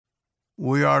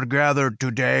We are gathered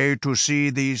today to see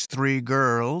these three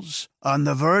girls, on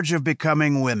the verge of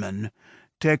becoming women,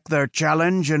 take their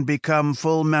challenge and become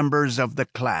full members of the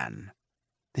clan."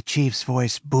 The chief's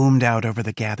voice boomed out over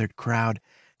the gathered crowd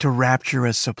to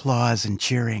rapturous applause and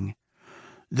cheering.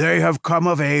 "They have come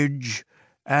of age,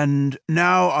 and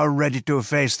now are ready to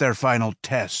face their final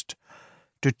test,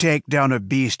 to take down a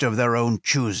beast of their own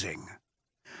choosing."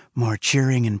 More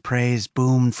cheering and praise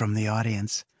boomed from the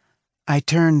audience. I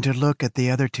turned to look at the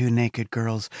other two naked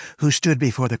girls who stood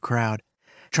before the crowd,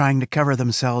 trying to cover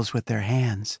themselves with their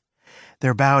hands.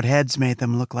 Their bowed heads made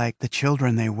them look like the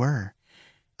children they were.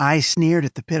 I sneered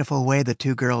at the pitiful way the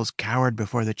two girls cowered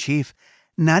before the chief,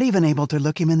 not even able to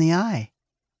look him in the eye.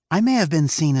 I may have been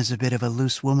seen as a bit of a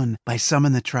loose woman by some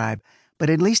in the tribe, but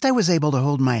at least I was able to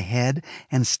hold my head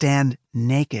and stand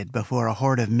naked before a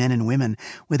horde of men and women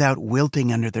without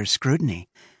wilting under their scrutiny.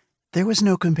 There was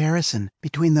no comparison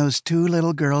between those two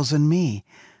little girls and me.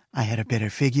 I had a better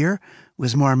figure,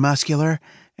 was more muscular,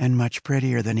 and much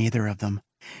prettier than either of them.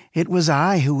 It was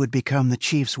I who would become the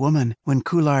chief's woman when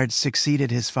Coulard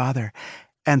succeeded his father,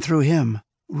 and through him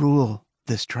rule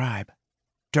this tribe.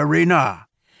 "Tarina,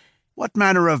 what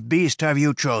manner of beast have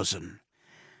you chosen?"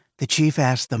 The chief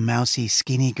asked the mousy,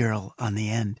 skinny girl on the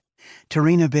end.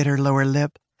 Tarina bit her lower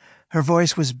lip. Her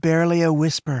voice was barely a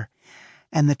whisper,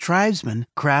 and the tribesmen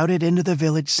crowded into the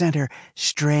village center,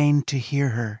 strained to hear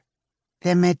her.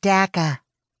 "The Medaka."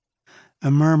 A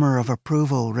murmur of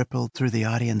approval rippled through the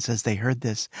audience as they heard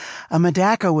this. A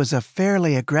Medaka was a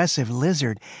fairly aggressive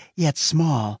lizard, yet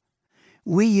small.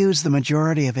 We used the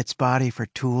majority of its body for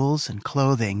tools and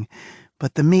clothing,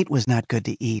 but the meat was not good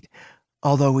to eat,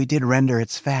 although we did render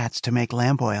its fats to make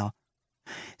lamp oil.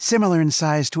 Similar in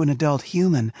size to an adult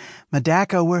human,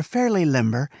 Medaka were fairly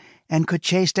limber and could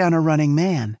chase down a running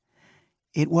man.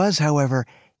 It was, however,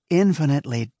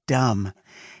 infinitely dumb,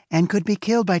 and could be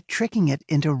killed by tricking it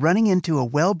into running into a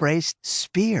well-braced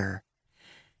spear.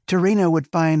 Tarina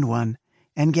would find one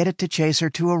and get it to chase her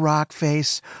to a rock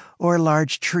face or a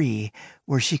large tree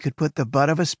where she could put the butt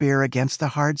of a spear against the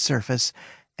hard surface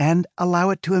and allow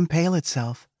it to impale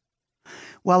itself.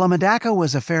 While a Medaka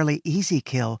was a fairly easy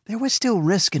kill, there was still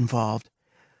risk involved.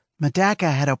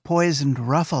 Medaka had a poisoned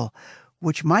ruffle,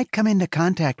 which might come into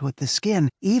contact with the skin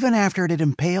even after it had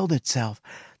impaled itself,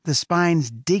 the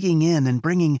spines digging in and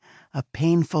bringing a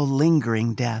painful,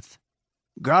 lingering death.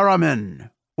 "Garamin,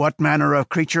 what manner of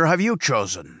creature have you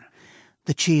chosen?"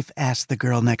 The chief asked the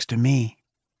girl next to me.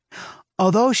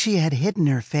 Although she had hidden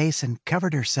her face and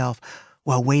covered herself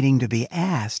while waiting to be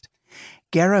asked,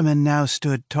 Garamin now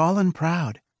stood tall and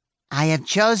proud. "I have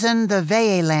chosen the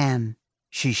Veyelan,"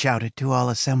 she shouted to all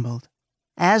assembled.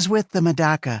 As with the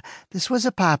Medaka, this was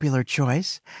a popular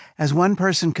choice, as one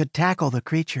person could tackle the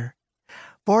creature.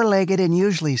 Four-legged and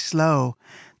usually slow,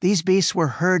 these beasts were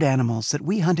herd animals that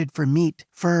we hunted for meat,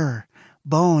 fur,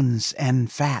 bones,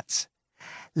 and fats.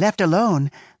 Left alone,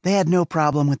 they had no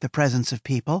problem with the presence of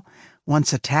people.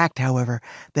 Once attacked, however,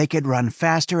 they could run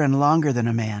faster and longer than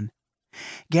a man.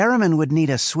 Garamin would need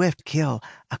a swift kill,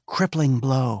 a crippling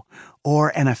blow, or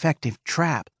an effective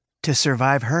trap to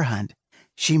survive her hunt.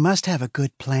 She must have a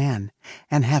good plan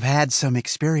and have had some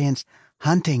experience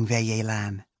hunting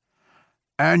Veyelan.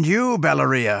 "And you,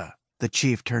 Bellaria," the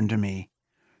chief turned to me.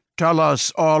 "Tell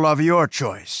us all of your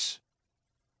choice."